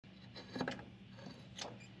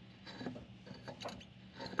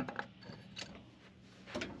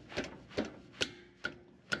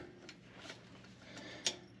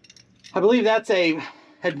I believe that's a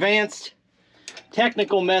advanced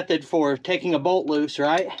technical method for taking a bolt loose,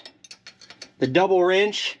 right? The double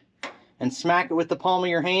wrench and smack it with the palm of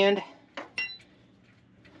your hand.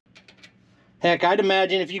 Heck, I'd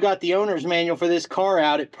imagine if you got the owner's manual for this car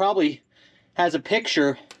out, it probably has a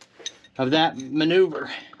picture of that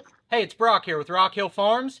maneuver. Hey, it's Brock here with Rock Hill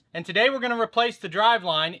Farms, and today we're going to replace the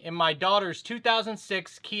driveline in my daughter's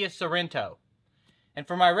 2006 Kia Sorento. And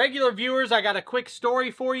for my regular viewers, I got a quick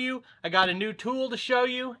story for you. I got a new tool to show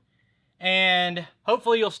you, and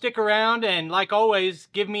hopefully you'll stick around and, like always,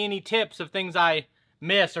 give me any tips of things I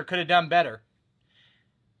missed or could have done better.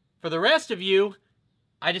 For the rest of you,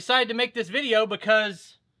 I decided to make this video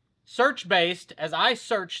because search-based, as I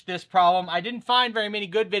searched this problem, I didn't find very many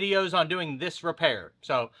good videos on doing this repair.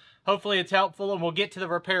 So hopefully it's helpful and we'll get to the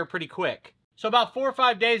repair pretty quick. So about 4 or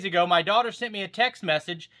 5 days ago, my daughter sent me a text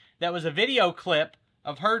message that was a video clip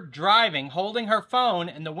of her driving, holding her phone,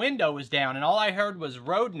 and the window was down, and all I heard was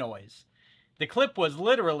road noise. The clip was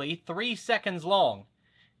literally 3 seconds long.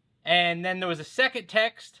 And then there was a second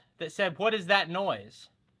text that said, "What is that noise?"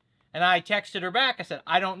 And I texted her back. I said,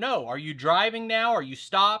 "I don't know. Are you driving now? Are you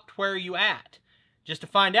stopped? Where are you at?" Just to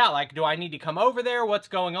find out, like, do I need to come over there? What's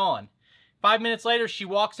going on? 5 minutes later, she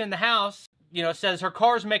walks in the house, says her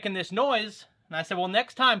car's making this noise. And I said, well,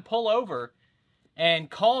 next time pull over and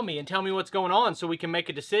call me and tell me what's going on so we can make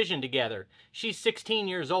a decision together. She's 16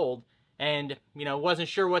 years old and, wasn't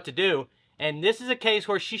sure what to do. And this is a case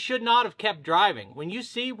where she should not have kept driving. When you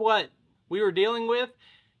see what we were dealing with,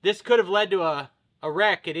 this could have led to a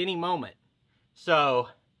wreck at any moment. So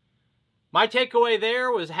my takeaway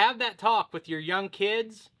there was have that talk with your young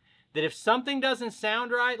kids, that if something doesn't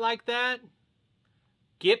sound right like that,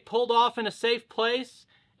 get pulled off in a safe place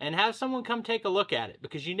and have someone come take a look at it,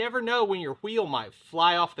 because you never know when your wheel might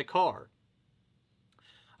fly off the car.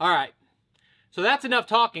 All right, so that's enough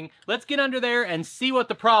talking. Let's get under there and see what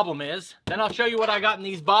the problem is. Then I'll show you what I got in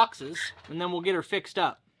these boxes, and then we'll get her fixed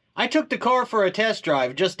up. I took the car for a test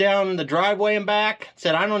drive just down the driveway and back.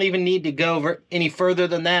 Said I don't even need to go any further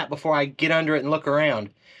than that before I get under it and look around.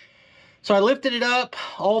 So I lifted it up,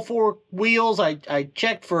 all 4 wheels. I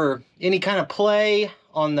checked for any kind of play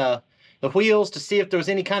on the wheels to see if there was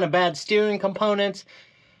any kind of bad steering components,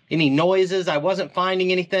 any noises. I wasn't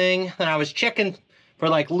finding anything. Then I was checking for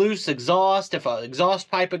like loose exhaust, if an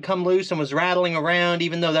exhaust pipe had come loose and was rattling around,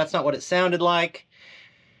 even though that's not what it sounded like.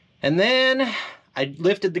 And then I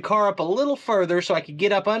lifted the car up a little further so I could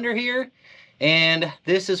get up under here, and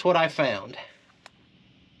this is what I found.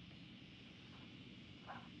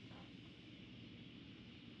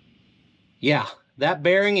 Yeah, that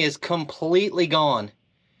bearing is completely gone.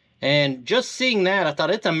 And just seeing that, I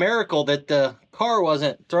thought it's a miracle that the car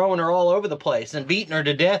wasn't throwing her all over the place and beating her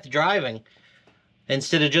to death driving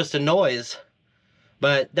instead of just a noise.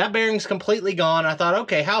 But that bearing's completely gone. I thought,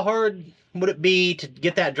 okay, how hard would it be to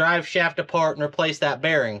get that drive shaft apart and replace that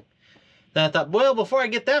bearing? Then I thought, well, before I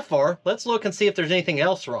get that far, let's look and see if there's anything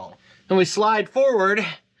else wrong. And we slide forward.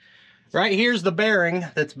 Right here's the bearing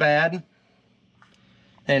that's bad.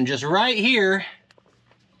 And just right here,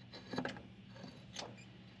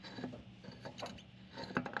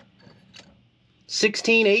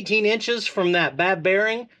 (16, 18 inches from that bad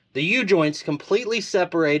bearing, the U-joint's completely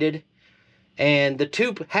separated, and the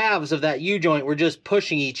 2 halves of that U-joint were just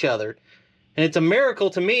pushing each other. And it's a miracle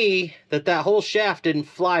to me that that whole shaft didn't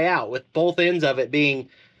fly out with both ends of it being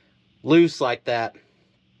loose like that.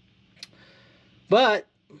 But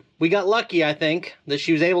we got lucky, I think, that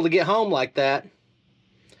she was able to get home like that.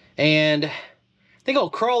 And I think I'll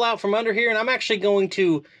crawl out from under here, and I'm actually going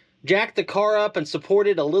to jack the car up and support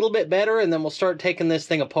it a little bit better, and then we'll start taking this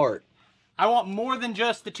thing apart. I want more than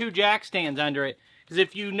just the 2 jack stands under it, because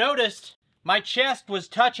if you noticed, my chest was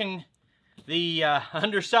touching the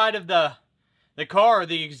underside of the car.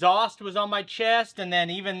 The exhaust was on my chest, and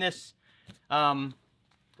then even this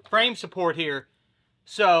frame support here.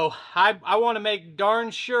 So I want to make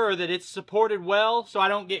darn sure that it's supported well so I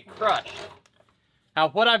don't get crushed. Now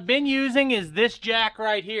what I've been using is this jack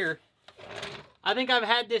right here. I think I've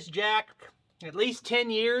had this jack at least 10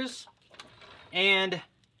 years, and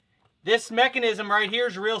this mechanism right here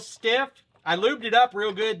is real stiff. I lubed it up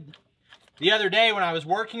real good the other day when I was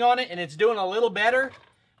working on it, and it's doing a little better.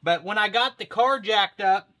 But when I got the car jacked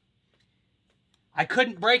up, I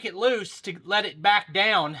couldn't break it loose to let it back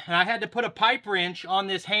down, and I had to put a pipe wrench on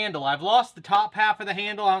this handle. I've lost the top half of the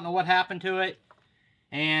handle. I don't know what happened to it,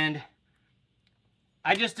 and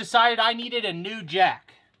I just decided I needed a new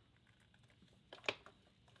jack.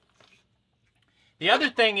 The other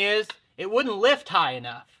thing is, it wouldn't lift high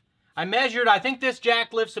enough. I measured, I think this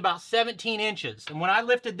jack lifts about 17 inches. And when I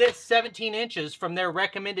lifted this 17 inches from their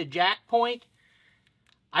recommended jack point,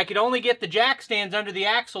 I could only get the jack stands under the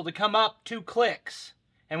axle to come up 2 clicks.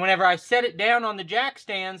 And whenever I set it down on the jack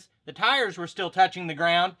stands, the tires were still touching the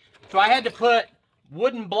ground. So I had to put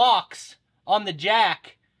wooden blocks on the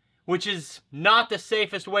jack, which is not the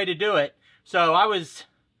safest way to do it. So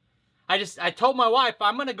I told my wife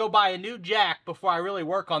I'm gonna go buy a new jack before I really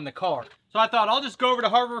work on the car. So I thought I'll just go over to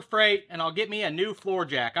Harbor Freight and I'll get me a new floor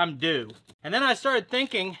jack. I'm due. And then I started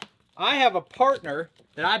thinking, I have a partner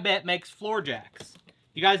that I bet makes floor jacks.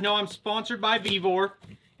 You guys know I'm sponsored by Vevor,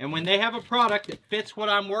 and when they have a product that fits what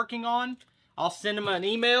I'm working on, I'll send them an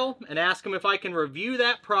email and ask them if I can review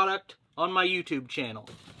that product on my YouTube channel.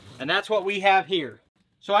 And that's what we have here.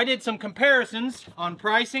 So I did some comparisons on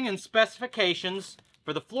pricing and specifications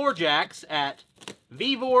for the floor jacks at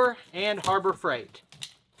Vevor and Harbor Freight.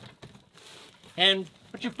 And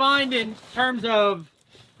what you find in terms of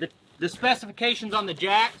the specifications on the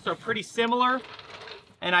jacks are pretty similar,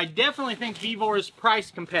 and I definitely think Vevor is price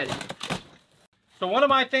competitive. So one of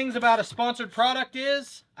my things about a sponsored product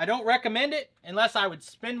is I don't recommend it unless I would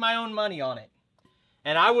spend my own money on it.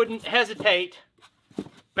 And I wouldn't hesitate,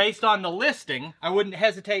 based on the listing, I wouldn't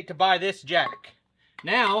hesitate to buy this jack.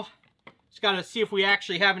 Now, just got to see if we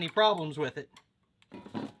actually have any problems with it.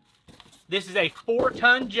 This is a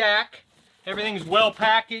 4-ton jack. Everything's well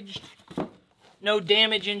packaged. No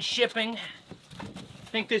damage in shipping. I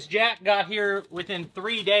think this jack got here within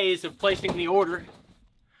 3 days of placing the order.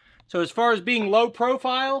 So as far as being low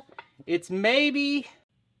profile, it's maybe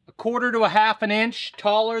 1/4 to 1/2 inch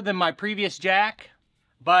taller than my previous jack.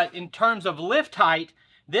 But in terms of lift height,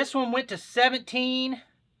 this one went to 17.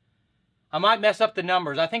 I might mess up the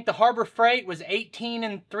numbers. I think the Harbor Freight was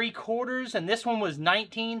 18 3/4 and this one was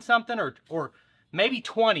 19 something or maybe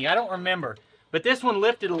 20. I don't remember. But this one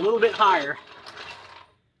lifted a little bit higher.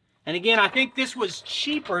 And again, I think this was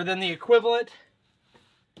cheaper than the equivalent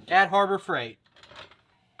at Harbor Freight.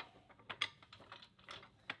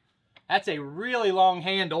 That's a really long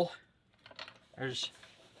handle. There's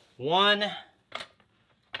 1,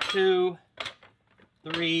 2,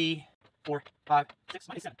 3, 4, 5, 6,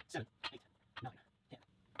 7, 8, 9,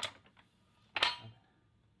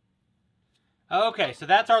 10. Okay, so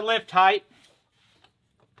that's our lift height.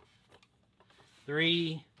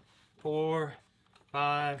 3, 4,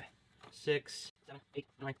 5, 6, 7, 8,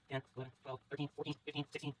 9, 10, 11, 12, 13, 14, 15,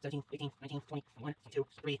 16, 17, 18, 19, 20, 21, 22,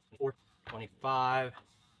 23, 24, 25,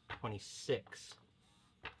 26.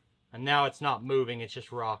 And now it's not moving, it's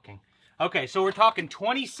just rocking. Okay, so we're talking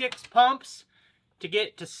 26 pumps to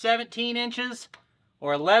get to 17 inches,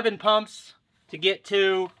 or 11 pumps to get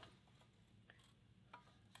to,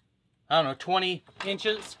 I don't know, 20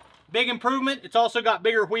 inches. Big improvement. It's also got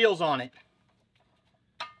bigger wheels on it.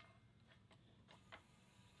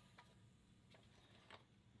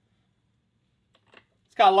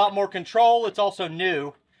 It's got a lot more control. It's also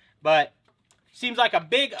new, but seems like a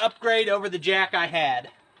big upgrade over the jack I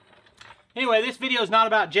had. Anyway, this video is not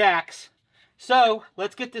about jacks. So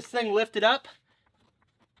let's get this thing lifted up.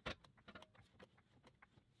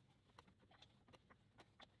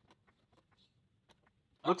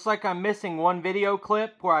 Looks like I'm missing one video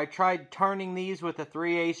clip where I tried turning these with a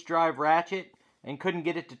 3/8 drive ratchet and couldn't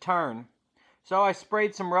get it to turn. So I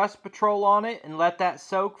sprayed some rust patrol on it and let that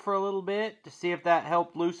soak for a little bit to see if that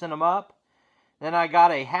helped loosen them up. Then I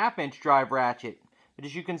got a 1/2 inch drive ratchet. But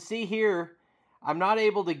as you can see here, I'm not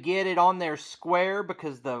able to get it on there square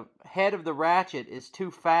because the head of the ratchet is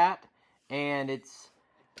too fat and it's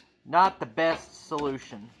not the best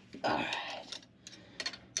solution. Alright.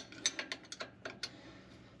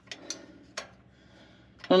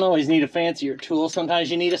 Don't always need a fancier tool. Sometimes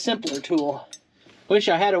you need a simpler tool. Wish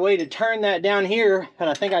I had a way to turn that down here, but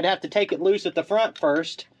I think I'd have to take it loose at the front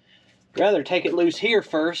first. Rather take it loose here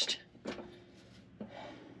first.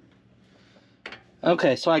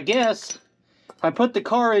 Okay, so I guess if I put the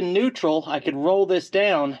car in neutral, I could roll this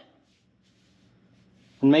down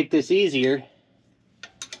and make this easier.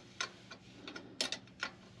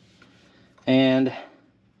 And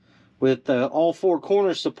with all 4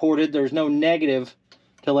 corners supported, there's no negative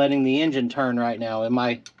to letting the engine turn right now. Am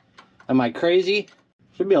I crazy?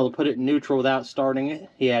 Should be able to put it in neutral without starting it.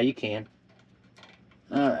 Yeah, you can.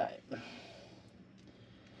 Alright. Go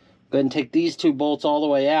ahead and take these 2 bolts all the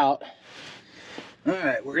way out.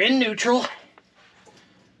 Alright, we're in neutral.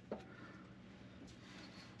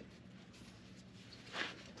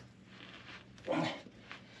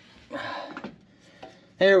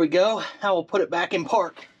 There we go. Now we'll put it back in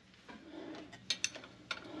park.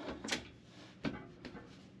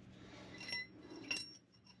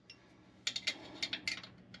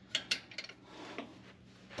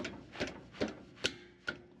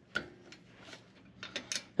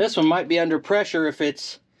 This one might be under pressure if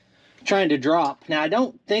it's trying to drop. Now, I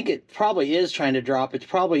don't think it probably is trying to drop. It's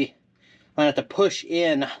probably going to have to push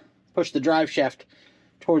the drive shaft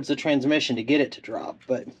towards the transmission to get it to drop,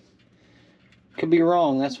 but could be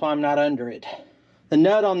wrong. That's why I'm not under it. The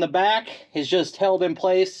nut on the back is just held in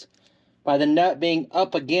place by the nut being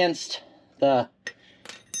up against the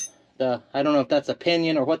I don't know if that's a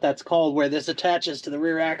pinion or what that's called, where this attaches to the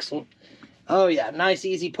rear axle. Oh yeah, nice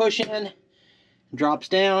easy push in, drops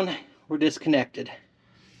down, we're disconnected.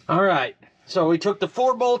 All right, so we took the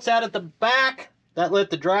 4 bolts out at the back, that let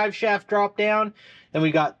the drive shaft drop down. Then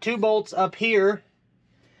we got 2 bolts up here,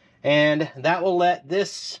 and that will let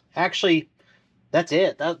this, actually, that's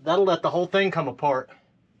it. That'll let the whole thing come apart.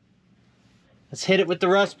 Let's hit it with the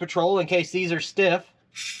Rust Patrol in case these are stiff.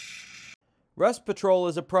 Rust Patrol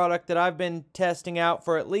is a product that I've been testing out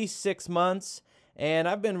for at least 6 months, and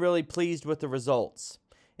I've been really pleased with the results.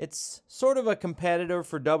 It's sort of a competitor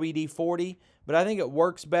for WD-40, but I think it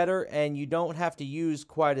works better and you don't have to use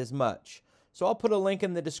quite as much. So I'll put a link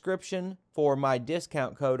in the description for my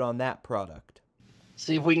discount code on that product.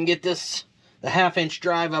 See if we can get this, the 1/2-inch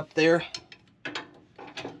drive up there.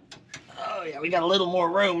 Oh yeah, we got a little more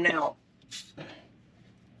room now.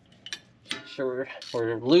 Sure,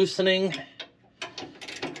 we're loosening.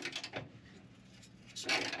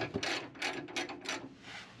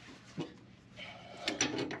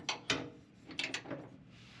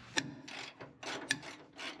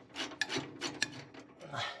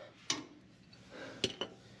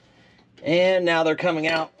 And now they're coming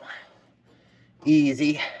out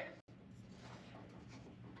easy.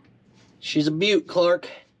 She's a beaut, Clark.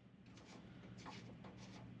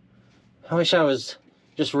 I wish I was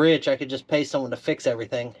just rich. I could just pay someone to fix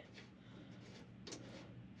everything.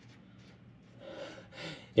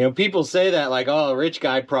 You know, people say that like, oh, rich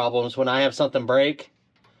guy problems when I have something break.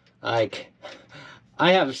 Like,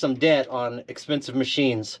 I have some debt on expensive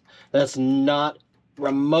machines. That's not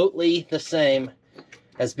remotely the same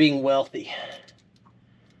as being wealthy.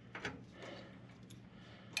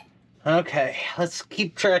 Okay, let's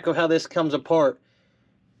keep track of how this comes apart.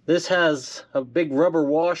 This has a big rubber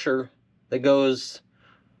washer that goes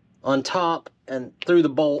on top and through the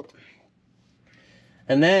bolt.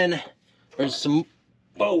 And then there's some,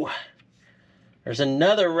 whoa, there's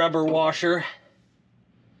another rubber washer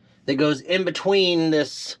that goes in between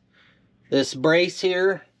this brace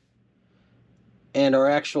here and our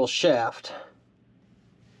actual shaft.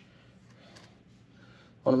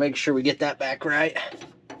 I want to make sure we get that back right.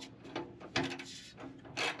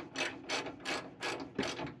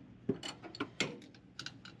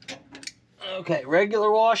 Okay,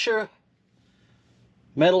 regular washer,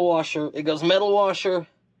 metal washer. It goes metal washer,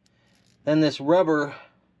 then this rubber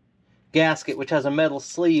gasket which has a metal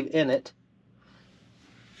sleeve in it.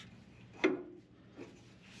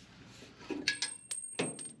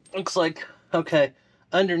 Looks like, okay,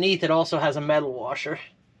 underneath it also has a metal washer.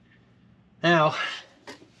 Now,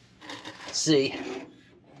 let's see.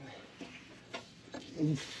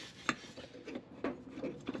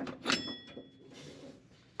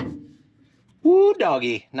 Woo,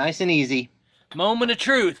 doggy. Nice and easy. Moment of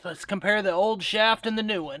truth. Let's compare the old shaft and the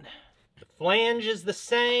new one. The flange is the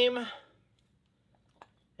same,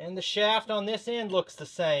 and the shaft on this end looks the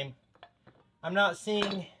same. I'm not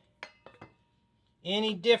seeing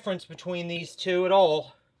any difference between these two at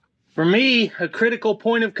all. For me, a critical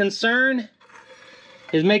point of concern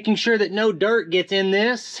is making sure that no dirt gets in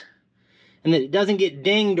this and that it doesn't get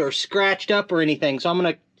dinged or scratched up or anything. So I'm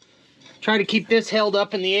going to try to keep this held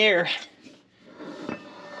up in the air.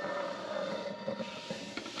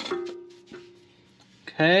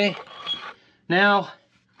 Okay, now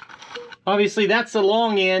obviously that's the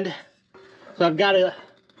long end, so I've got to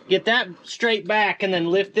get that straight back and then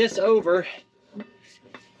lift this over.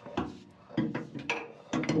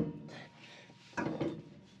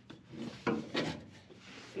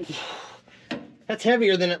 That's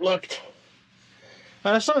heavier than it looked.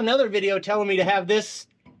 I saw another video telling me to have this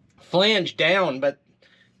flange down, but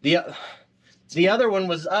the other one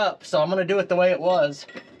was up, so I'm going to do it the way it was.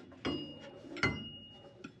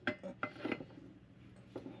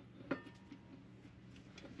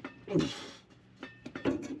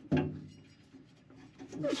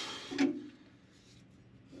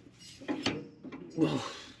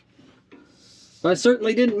 I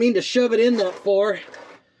certainly didn't mean to shove it in that far.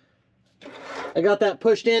 I got that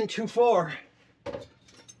pushed in too far.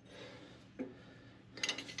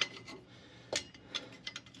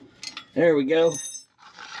 There we go.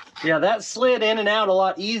 Yeah, that slid in and out a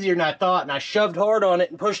lot easier than I thought, and I shoved hard on it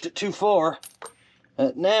and pushed it too far.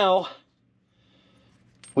 Now,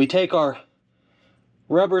 we take our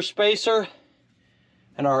rubber spacer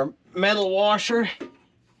and our metal washer.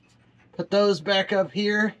 Put those back up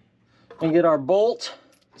here and get our bolt.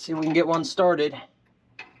 See if we can get one started.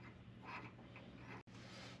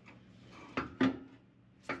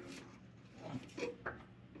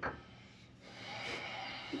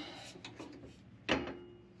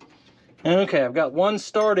 Okay, I've got one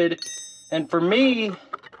started, and for me,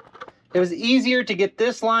 it was easier to get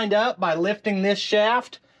this lined up by lifting this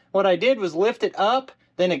shaft. What I did was lift it up,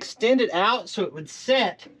 then extend it out so it would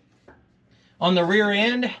set on the rear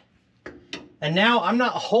end. And now I'm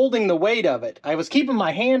not holding the weight of it. I was keeping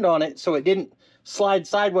my hand on it so it didn't slide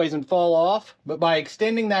sideways and fall off, but by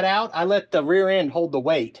extending that out, I let the rear end hold the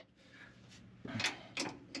weight.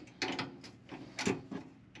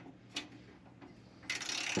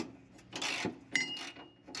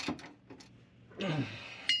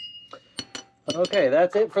 Okay,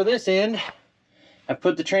 that's it for this end. I've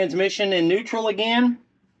put the transmission in neutral again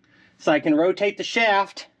so I can rotate the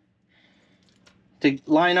shaft to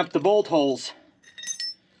line up the bolt holes.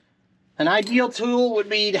 An ideal tool would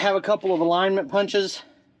be to have a couple of alignment punches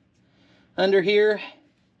under here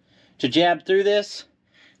to jab through this.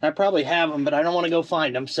 I probably have them, but I don't want to go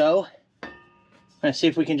find them, so let's see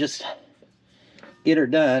if we can just get her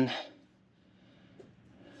done.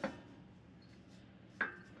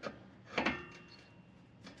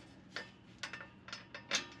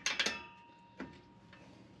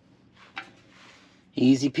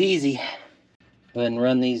 Easy peasy. Go ahead and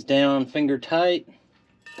run these down finger tight.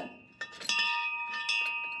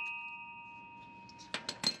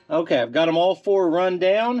 Okay, I've got them all four run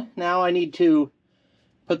down. Now I need to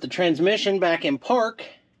put the transmission back in park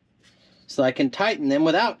so I can tighten them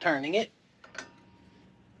without turning it.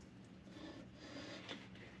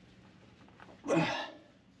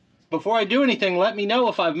 Before I do anything, let me know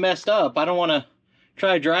if I've messed up. I don't want to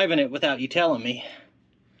try driving it without you telling me.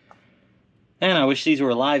 And I wish these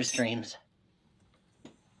were live streams.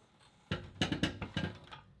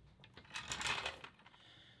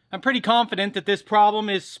 I'm pretty confident that this problem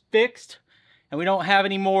is fixed and we don't have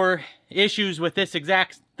any more issues with this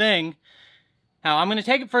exact thing. Now, I'm going to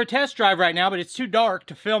take it for a test drive right now, but it's too dark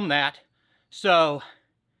to film that. So,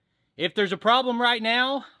 if there's a problem right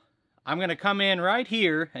now, I'm going to come in right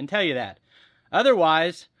here and tell you that.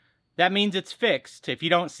 Otherwise, that means it's fixed if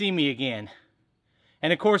you don't see me again.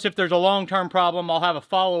 And of course, if there's a long-term problem, I'll have a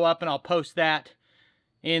follow-up and I'll post that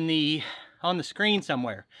on the screen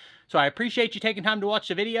somewhere. So I appreciate you taking time to watch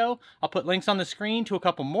the video. I'll put links on the screen to a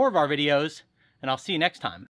couple more of our videos, and I'll see you next time.